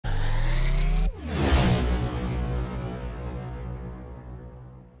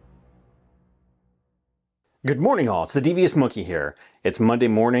Good morning all, it's the Devious Monkey here. It's Monday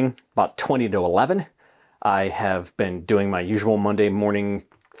morning, about 20 to 11. I have been doing my usual Monday morning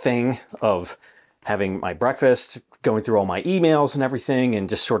thing of having my breakfast, going through all my emails and everything, and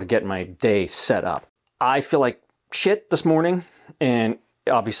just sort of getting my day set up. I feel like shit this morning, and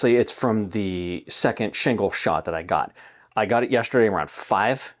obviously it's from the second shingle shot that I got. I got it yesterday around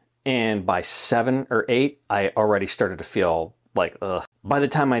 5, and by 7 or 8, I already started to feel like, ugh. By the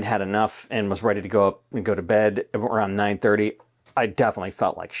time I'd had enough and was ready to go up and go to bed around 9:30, I definitely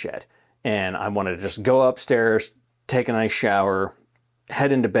felt like shit. And I wanted to just go upstairs, take a nice shower,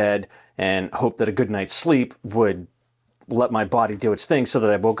 head into bed, and hope that a good night's sleep would let my body do its thing so that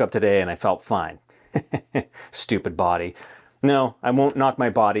I woke up today and I felt fine. Stupid body. No, I won't knock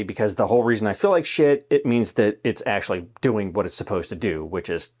my body, because the whole reason I feel like shit, it means that it's actually doing what it's supposed to do, which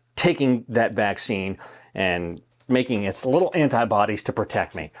is taking that vaccine and making its little antibodies to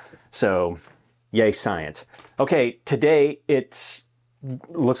protect me. So, yay science. Okay, today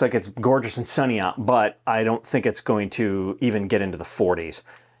looks like it's gorgeous and sunny out, but I don't think it's going to even get into the 40s.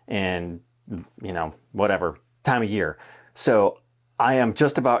 And, you know, whatever, time of year. So I am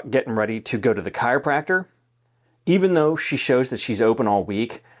just about getting ready to go to the chiropractor. Even though she shows that she's open all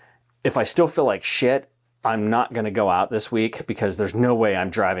week, if I still feel like shit, I'm not gonna go out this week, because there's no way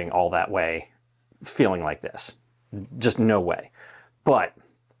I'm driving all that way feeling like this. Just no way. But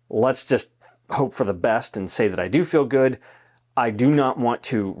let's just hope for the best and say that I do feel good. I do not want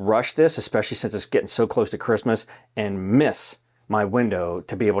to rush this, especially since it's getting so close to Christmas, and miss my window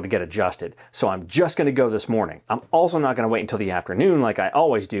to be able to get adjusted. So I'm just going to go this morning. I'm also not going to wait until the afternoon like I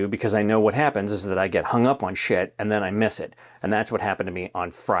always do, because I know what happens is that I get hung up on shit and then I miss it. And that's what happened to me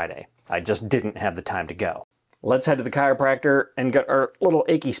on Friday. I just didn't have the time to go. Let's head to the chiropractor and get our little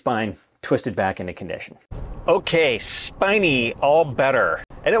achy spine twisted back into condition. Okay, spiny, all better.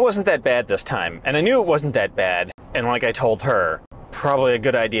 And it wasn't that bad this time. And I knew it wasn't that bad. And like I told her, probably a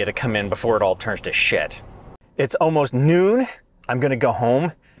good idea to come in before it all turns to shit. It's almost noon. I'm gonna go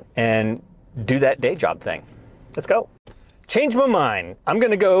home and do that day job thing. Let's go. Change my mind. I'm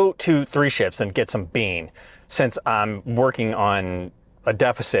gonna go to 3 Ships and get some bean. Since I'm working on a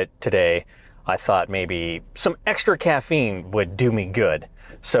deficit today, I thought maybe some extra caffeine would do me good.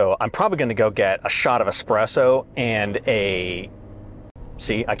 So I'm probably gonna go get a shot of espresso and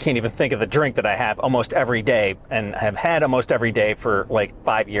see, I can't even think of the drink that I have almost every day and have had almost every day for like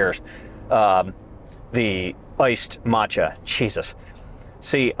 5 years. The iced matcha. Jesus.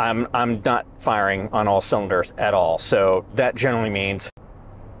 See, I'm not firing on all cylinders at all. So that generally means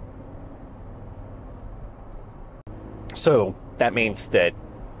that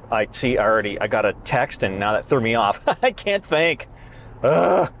I got a text, and now that threw me off. I can't think.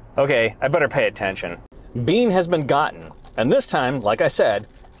 Ugh. Okay, I better pay attention. Bean has been gotten, and this time, like I said,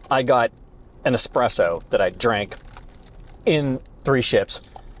 I got an espresso that I drank in 3 Ships,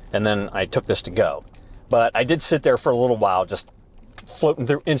 and then I took this to go. But I did sit there for a little while, just floating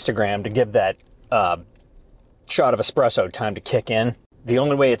through Instagram to give that shot of espresso time to kick in. The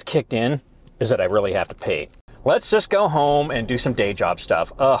only way it's kicked in is that I really have to pee. Let's just go home and do some day job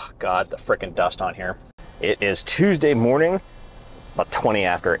stuff. Oh God, the frickin' dust on here. It is Tuesday morning, about 20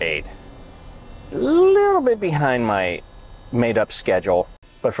 after 8. A little bit behind my made up schedule,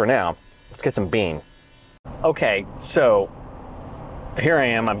 but for now, let's get some bean. Okay, so here I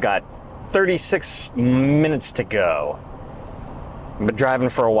am. I've got 36 minutes to go. I've been driving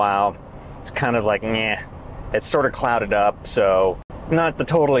for a while. It's kind of like, meh. It's sort of clouded up, so not the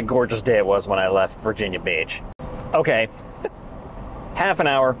totally gorgeous day it was when I left Virginia Beach. Okay, half an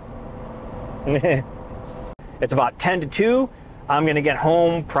hour. It's about 10 to 2. I'm gonna get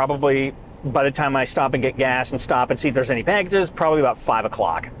home probably by the time I stop and get gas and stop and see if there's any packages, probably about 5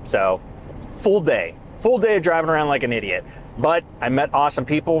 o'clock. So full day of driving around like an idiot. But I met awesome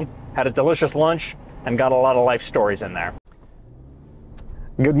people, had a delicious lunch, and got a lot of life stories in there.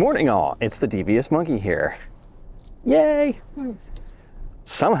 Good morning all, it's the Devious Monkey here. Yay!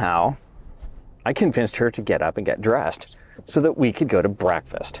 Somehow, I convinced her to get up and get dressed so that we could go to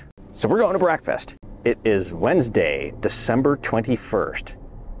breakfast. So we're going to breakfast. It is Wednesday, December 21st,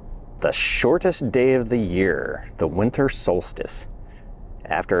 the shortest day of the year, the winter solstice.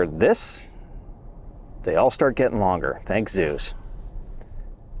 After this, they all start getting longer, thank Zeus.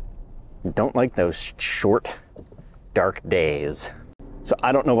 Don't like those short, dark days. So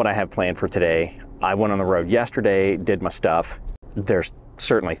I don't know what I have planned for today. I went on the road yesterday, did my stuff. There's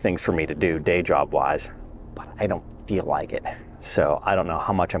certainly things for me to do day job wise, but I don't feel like it. So I don't know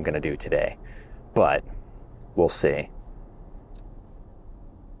how much I'm gonna do today, but we'll see.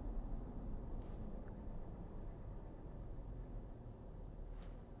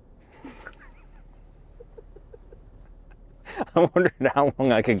 I wondered how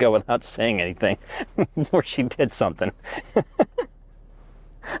long I could go without saying anything before she did something.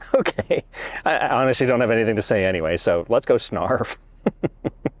 Okay, I honestly don't have anything to say anyway, so let's go snarf.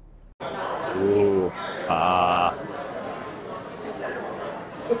 Ooh,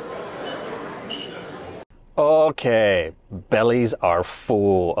 Okay, bellies are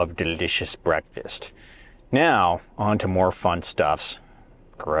full of delicious breakfast. Now, on to more fun stuffs.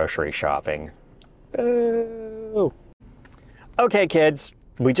 Grocery shopping. Boo! Okay, kids,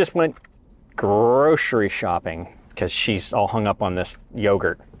 we just went grocery shopping because she's all hung up on this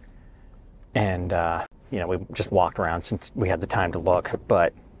yogurt. And, you know, we just walked around since we had the time to look.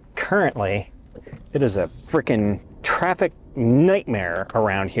 But currently, it is a freaking traffic nightmare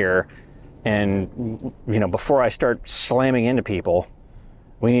around here. And, you know, before I start slamming into people,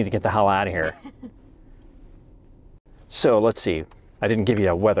 we need to get the hell out of here. So, let's see. I didn't give you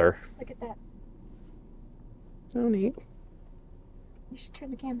a weather. Look at that. Oh, neat. You should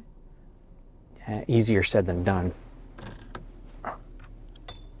turn the camera. Easier said than done.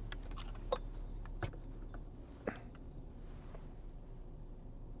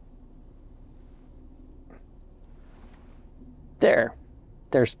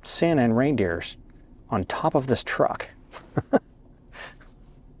 There's Santa and reindeers on top of this truck.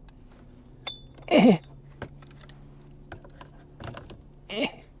 Just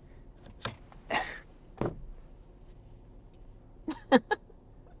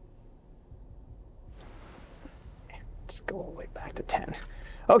go all the way back to 10.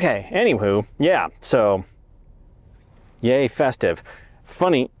 Okay, anywho, yeah, so yay, festive.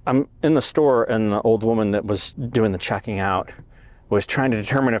 Funny, I'm in the store and the old woman that was doing the checking out was trying to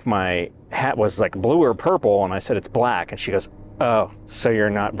determine if my hat was like blue or purple, and I said it's black, and she goes, "Oh, so you're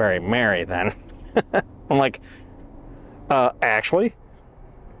not very merry then." I'm like, actually,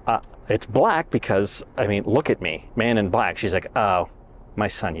 it's black because, I mean, look at me, man in black. She's like, "Oh, my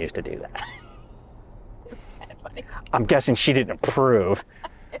son used to do that." It's kind of funny. I'm guessing she didn't approve.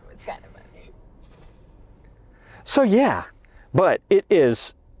 It was kind of funny. So yeah, but it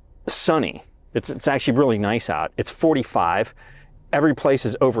is sunny. It's actually really nice out. It's 45. Every place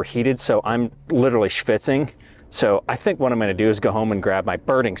is overheated, so I'm literally schwitzing. So I think what I'm gonna do is go home and grab my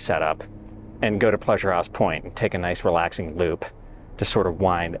birding setup and go to Pleasure House Point and take a nice relaxing loop to sort of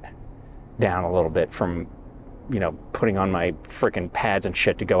wind down a little bit from, you know, putting on my freaking pads and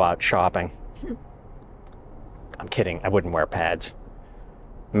shit to go out shopping. I'm kidding, I wouldn't wear pads.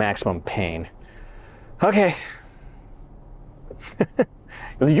 Maximum pain. Okay.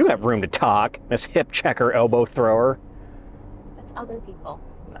 You have room to talk, Miss hip checker elbow thrower. That's other people.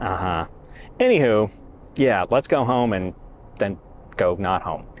 Uh-huh. Anywho, yeah, let's go home and then go not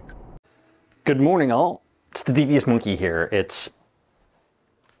home. Good morning, all. It's the Devious Monkey here. It's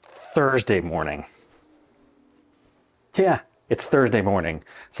Thursday morning. Yeah, it's Thursday morning.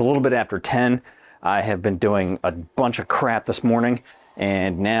 It's a little bit after 10. I have been doing a bunch of crap this morning,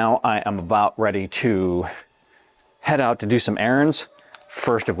 and now I am about ready to head out to do some errands.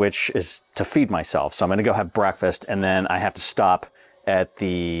 First of which is to feed myself. So I'm gonna go have breakfast, and then I have to stop at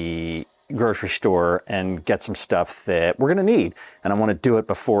the grocery store and get some stuff that we're gonna need. And I wanna do it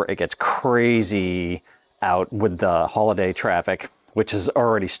before it gets crazy out with the holiday traffic, which has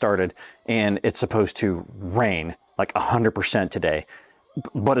already started, and it's supposed to rain like 100% today,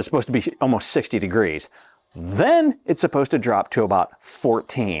 but it's supposed to be almost 60 degrees. Then it's supposed to drop to about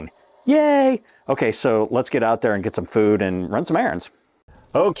 14. Yay! Okay, so let's get out there and get some food and run some errands.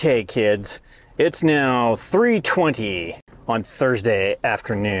 Okay, kids, it's now 3:20 on Thursday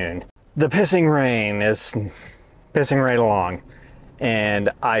afternoon. The pissing rain is pissing right along, and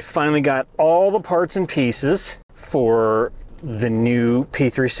I finally got all the parts and pieces for the new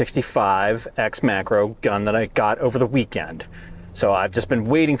P365 X macro gun that I got over the weekend. So I've just been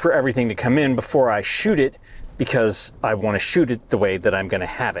waiting for everything to come in before I shoot it, because I want to shoot it the way that I'm going to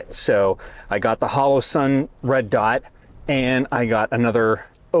have it. So I got the Hollow Sun red dot, and I got another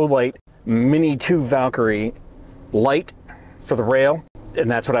Olight Mini 2 Valkyrie light for the rail, and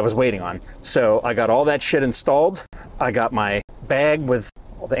that's what I was waiting on. So I got all that shit installed. I got my bag with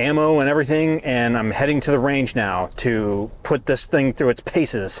all the ammo and everything, and I'm heading to the range now to put this thing through its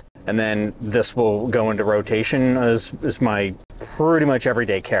paces. And then this will go into rotation as my pretty much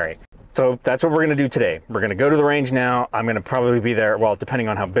everyday carry. So that's what we're gonna do today. We're gonna go to the range now. I'm gonna probably be there, well, depending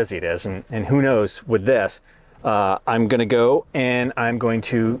on how busy it is, and who knows with this. I'm gonna go and I'm going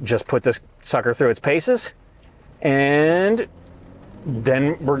to just put this sucker through its paces, and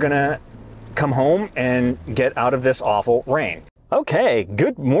then we're gonna come home and get out of this awful rain. Okay,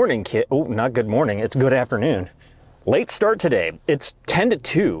 good morning, kid. Oh, not good morning, it's good afternoon. Late start today. It's 10 to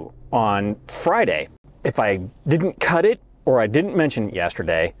 2 on Friday. If I didn't cut it or I didn't mention it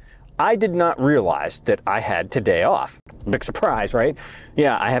yesterday, I did not realize that I had today off. Big surprise, right?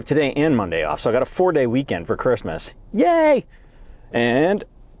 Yeah, I have today and Monday off, so I got a 4-day weekend for Christmas. Yay! And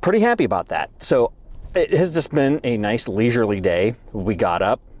pretty happy about that. So it has just been a nice leisurely day. We got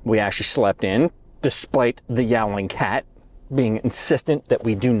up, we actually slept in, despite the yowling cat being insistent that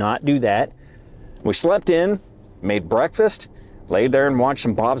we do not do that. We slept in, made breakfast, laid there and watched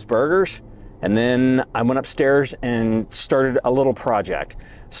some Bob's Burgers, and then I went upstairs and started a little project.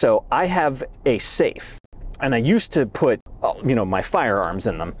 So I have a safe, and I used to put, you know, my firearms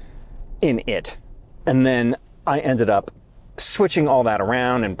in it. And then I ended up switching all that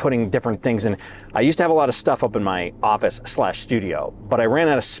around and putting different things in. I used to have a lot of stuff up in my office/studio, but I ran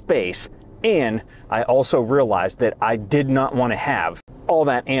out of space, and I also realized that I did not want to have all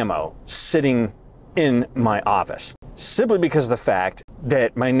that ammo sitting in my office, simply because of the fact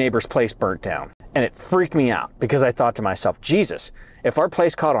that my neighbor's place burnt down. And it freaked me out because I thought to myself, Jesus, if our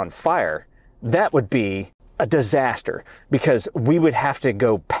place caught on fire, that would be a disaster, because we would have to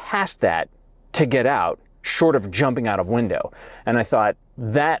go past that to get out, short of jumping out of window. And I thought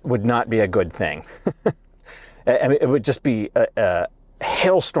that would not be a good thing. I mean, it would just be a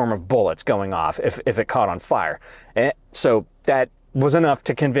hailstorm of bullets going off if it caught on fire. And so that was enough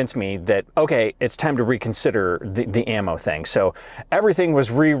to convince me that, okay, it's time to reconsider the ammo thing. So everything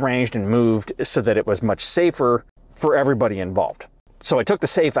was rearranged and moved so that it was much safer for everybody involved. So I took the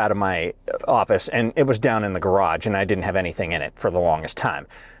safe out of my office, and it was down in the garage, and I didn't have anything in it for the longest time.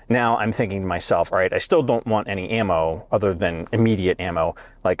 Now I'm thinking to myself, all right, I still don't want any ammo other than immediate ammo,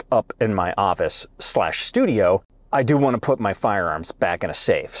 like up in my office/studio. I do want to put my firearms back in a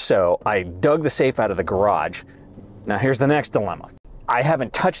safe. So I dug the safe out of the garage. Now here's the next dilemma. I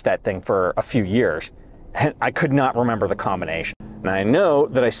haven't touched that thing for a few years, and I could not remember the combination. And I know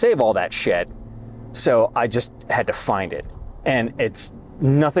that I save all that shit, so I just had to find it. And it's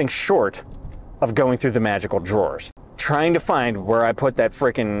nothing short of going through the magical drawers, trying to find where I put that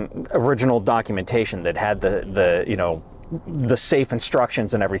freaking original documentation that had the you know, the safe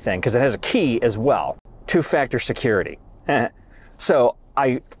instructions and everything, because it has a key as well, 2-factor security. So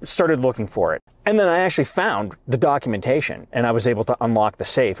I started looking for it, and then I actually found the documentation, and I was able to unlock the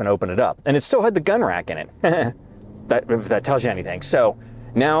safe and open it up, and it still had the gun rack in it. If that tells you anything. So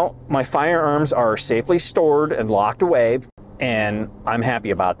now my firearms are safely stored and locked away, and I'm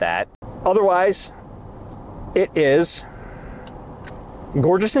happy about that. Otherwise, it is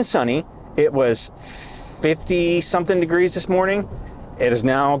gorgeous and sunny. It was 50-something degrees this morning. It is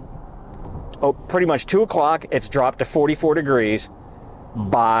now pretty much 2 o'clock. It's dropped to 44 degrees.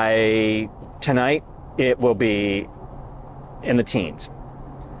 By tonight, it will be in the teens.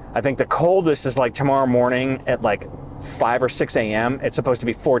 I think the coldest is like tomorrow morning at like 5 or 6 a.m. It's supposed to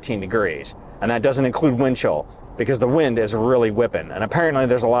be 14 degrees. And that doesn't include wind chill, because the wind is really whipping. And apparently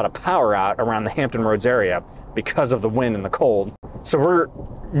there's a lot of power out around the Hampton Roads area because of the wind and the cold. So we're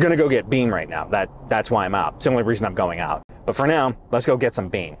gonna go get bean right now. That's why I'm out. It's the only reason I'm going out. But for now, let's go get some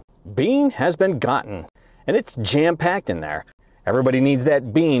bean. Bean has been gotten, and it's jam-packed in there. Everybody needs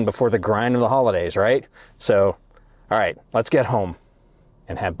that bean before the grind of the holidays, right? So, all right, let's get home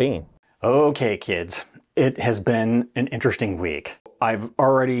and have bean. Okay, kids, it has been an interesting week. I've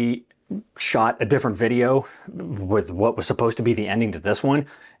already shot a different video with what was supposed to be the ending to this one,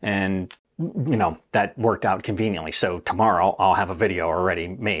 and you know, that worked out conveniently. So tomorrow I'll have a video already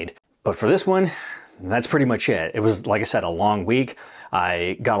made. But for this one, that's pretty much it. It was, like I said, a long week.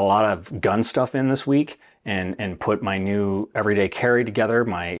 I got a lot of gun stuff in this week, and put my new everyday carry together,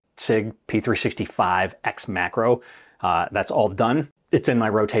 my SIG P365 X Macro. That's all done. It's in my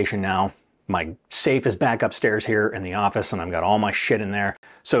rotation now. My safe is back upstairs here in the office, and I've got all my shit in there.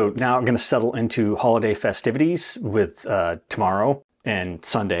 So now I'm gonna settle into holiday festivities with tomorrow and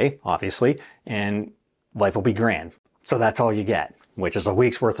Sunday, obviously, and life will be grand. So that's all you get, which is a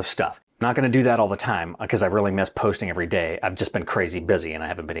week's worth of stuff. Not gonna do that all the time because I really miss posting every day. I've just been crazy busy and I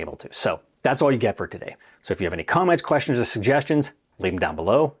haven't been able to. So that's all you get for today. So if you have any comments, questions, or suggestions, leave them down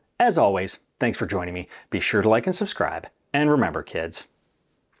below. As always, thanks for joining me. Be sure to like and subscribe. And remember, kids,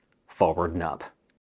 forward and up.